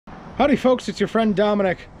Howdy folks, it's your friend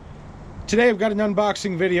Dominic. Today I've got an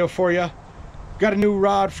unboxing video for you. Got a new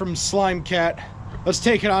rod from Slimecat. Let's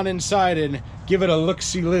take it on inside and give it a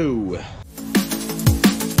look-see-loo.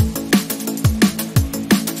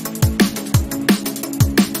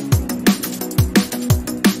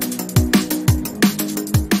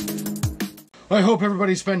 I hope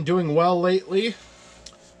everybody's been doing well lately.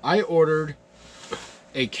 I ordered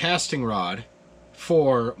a casting rod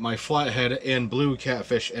for my flathead and blue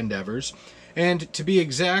catfish endeavors, and to be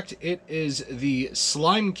exact, it is the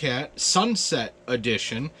Slimecat Sunset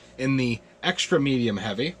Edition in the extra medium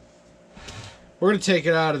heavy. We're going to take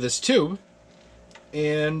it out of this tube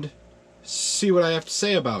and see what I have to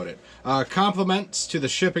say about it. Compliments to the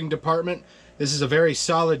shipping department. This is a very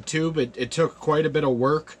solid tube. It took quite a bit of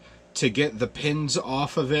work to get the pins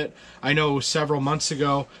off of it. I know several months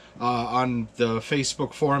ago on the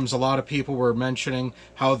Facebook forums, a lot of people were mentioning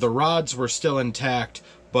how the rods were still intact,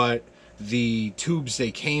 but the tubes they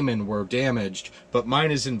came in were damaged. But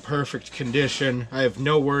mine is in perfect condition. I have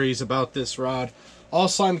no worries about this rod. All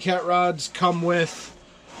Slimecat rods come with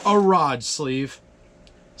a rod sleeve,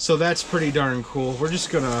 so that's pretty darn cool. We're just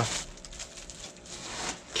gonna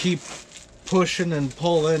keep pushing and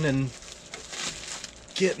pulling and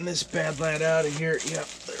getting this bad lad out of here. Yep,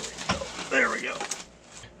 there we go. There we go.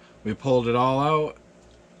 We pulled it all out.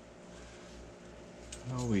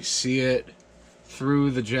 Oh, we see it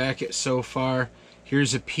through the jacket so far.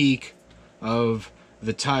 Here's a peek of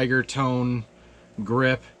the tiger tone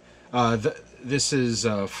grip. This is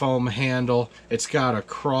a foam handle. It's got a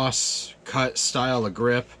cross cut style of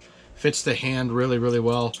grip. Fits the hand really, really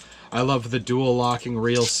well. I love the dual locking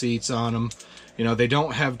reel seats on them. You know, they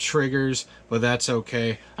don't have triggers, but that's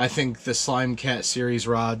okay. I think the Slimecat series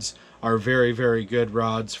rods are very, very good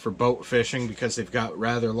rods for boat fishing because they've got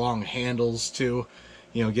rather long handles to,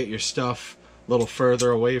 you know, get your stuff a little further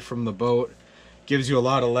away from the boat. Gives you a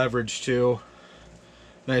lot of leverage too.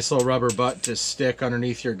 Nice little rubber butt to stick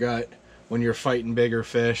underneath your gut when you're fighting bigger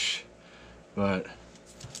fish. But,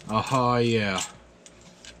 aha, yeah.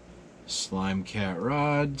 Slimecat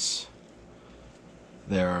rods.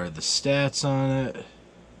 There are the stats on it.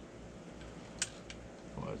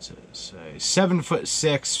 What's it say?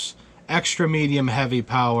 7'6", extra medium heavy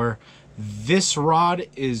power. This rod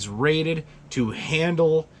is rated to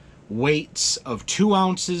handle weights of 2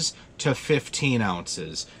 ounces to 15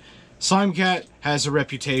 ounces. Slimecat has a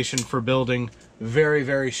reputation for building very,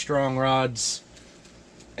 very strong rods,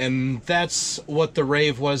 and that's what the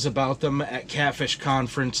rave was about them at Catfish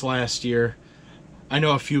Conference last year. I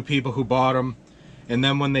know a few people who bought them. And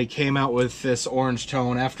then when they came out with this orange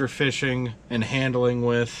tone, after fishing and handling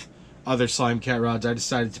with other Slimecat rods, I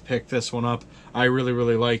decided to pick this one up. I really,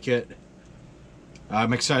 really like it.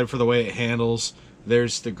 I'm excited for the way it handles.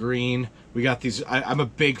 There's the green. We got these. I'm a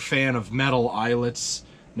big fan of metal eyelets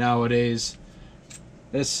nowadays.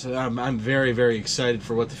 I'm very, very excited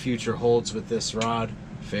for what the future holds with this rod.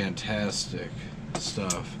 Fantastic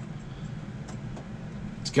stuff.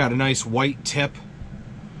 It's got a nice white tip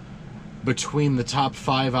between the top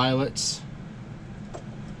 5 eyelets.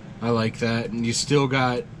 I like that. And you still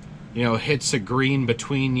got, you know, hits of green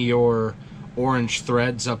between your orange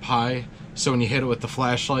threads up high, so when you hit it with the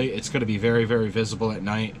flashlight, it's going to be very, very visible at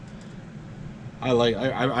night.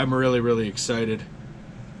 I'm really, really excited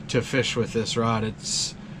to fish with this rod.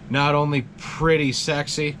 It's not only pretty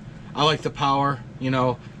sexy, I like the power. You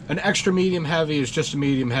know, an extra medium heavy is just a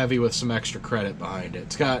medium heavy with some extra credit behind it.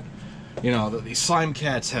 It's got, you know, these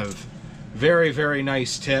Slimecats have very, very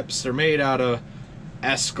nice tips. They're made out of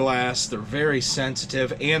S-glass. They're very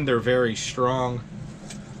sensitive and they're very strong.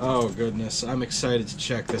 Oh goodness, I'm excited to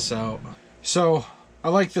check this out. So I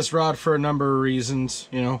like this rod for a number of reasons.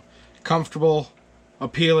 You know, comfortable,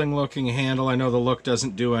 appealing looking handle. I know the look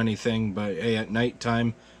doesn't do anything, but hey, at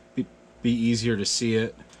nighttime be easier to see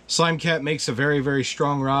it. Slimecat makes a very, very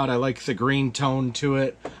strong rod. I like the green tone to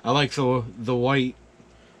it. I like the white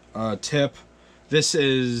tip. This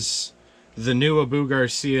is the new Abu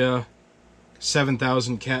Garcia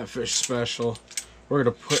 7000 Catfish Special. We're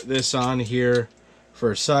going to put this on here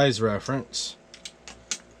for size reference.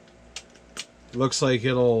 Looks like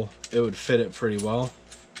it would fit it pretty well.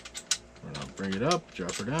 We're going to bring it up,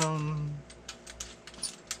 drop her down.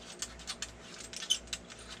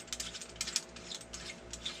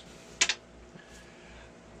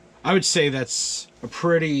 I would say that's a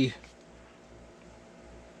pretty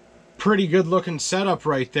good looking setup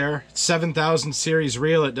right there. 7000 series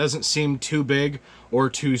reel. It doesn't seem too big or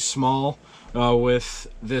too small with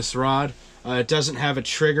this rod. It doesn't have a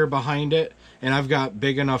trigger behind it, and I've got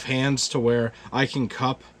big enough hands to where I can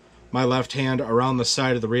cup my left hand around the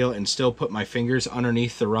side of the reel and still put my fingers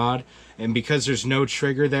underneath the rod. And because there's no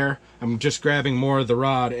trigger there, I'm just grabbing more of the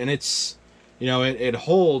rod, and it's, you know, it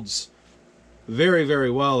holds very,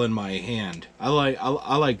 very well in my hand. I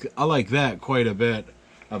like that quite a bit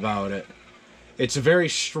about it. It's a very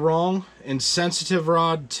strong and sensitive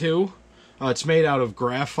rod too. It's made out of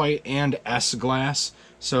graphite and S-glass,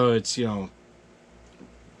 so it's, you know,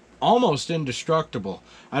 almost indestructible.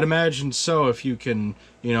 I'd imagine so if you can,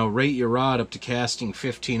 you know, rate your rod up to casting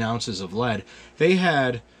 15 ounces of lead. They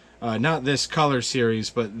had, not this color series,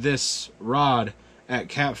 but this rod at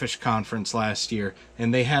Catfish conference last year,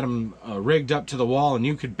 and they had them rigged up to the wall, and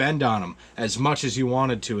you could bend on them as much as you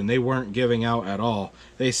wanted to, and they weren't giving out at all.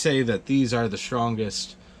 They say that these are the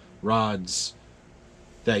strongest rods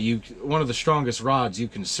that one of the strongest rods you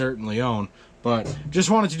can certainly own. But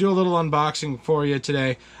just wanted to do a little unboxing for you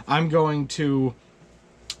today. I'm going to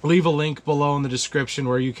leave a link below in the description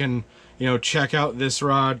where you can, you know, check out this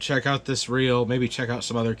rod, check out this reel, maybe check out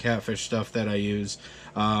some other Catfish stuff that I use.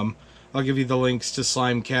 I'll give you the links to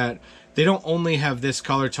Slimecat. They don't only have this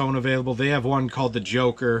color tone available. They have one called the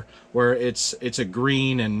Joker, where it's a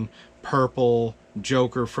green and purple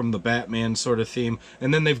Joker from the Batman sort of theme.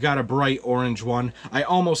 And then they've got a bright orange one. I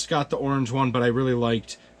almost got the orange one, but I really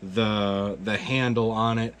liked the handle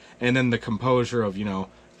on it, and then the composure of, you know,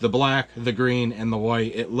 the black, the green, and the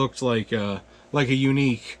white. It looked like a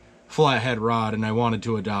unique flathead rod, and I wanted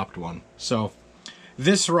to adopt one. So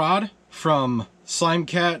this rod from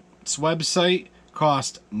Slimecat's website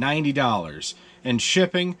cost $90, and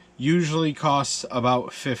shipping usually costs about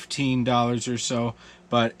 $15 or so,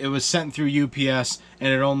 but it was sent through UPS,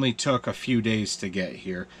 and it only took a few days to get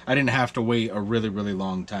here. I didn't have to wait a really, really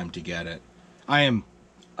long time to get it.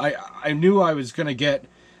 I knew I was going to get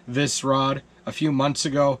this rod a few months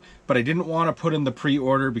ago, but I didn't want to put in the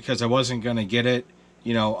pre-order because I wasn't going to get it,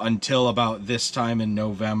 you know, until about this time in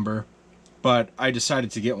November. But I decided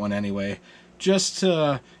to get one anyway, just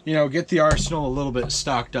to, you know, get the arsenal a little bit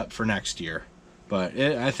stocked up for next year. But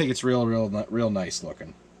I think it's real nice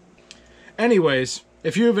looking. Anyways,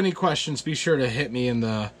 if you have any questions, be sure to hit me in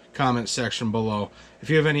the comment section below. If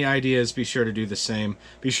you have any ideas, be sure to do the same.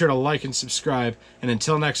 Be sure to like and subscribe. And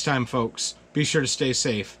until next time, folks, be sure to stay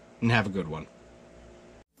safe and have a good one.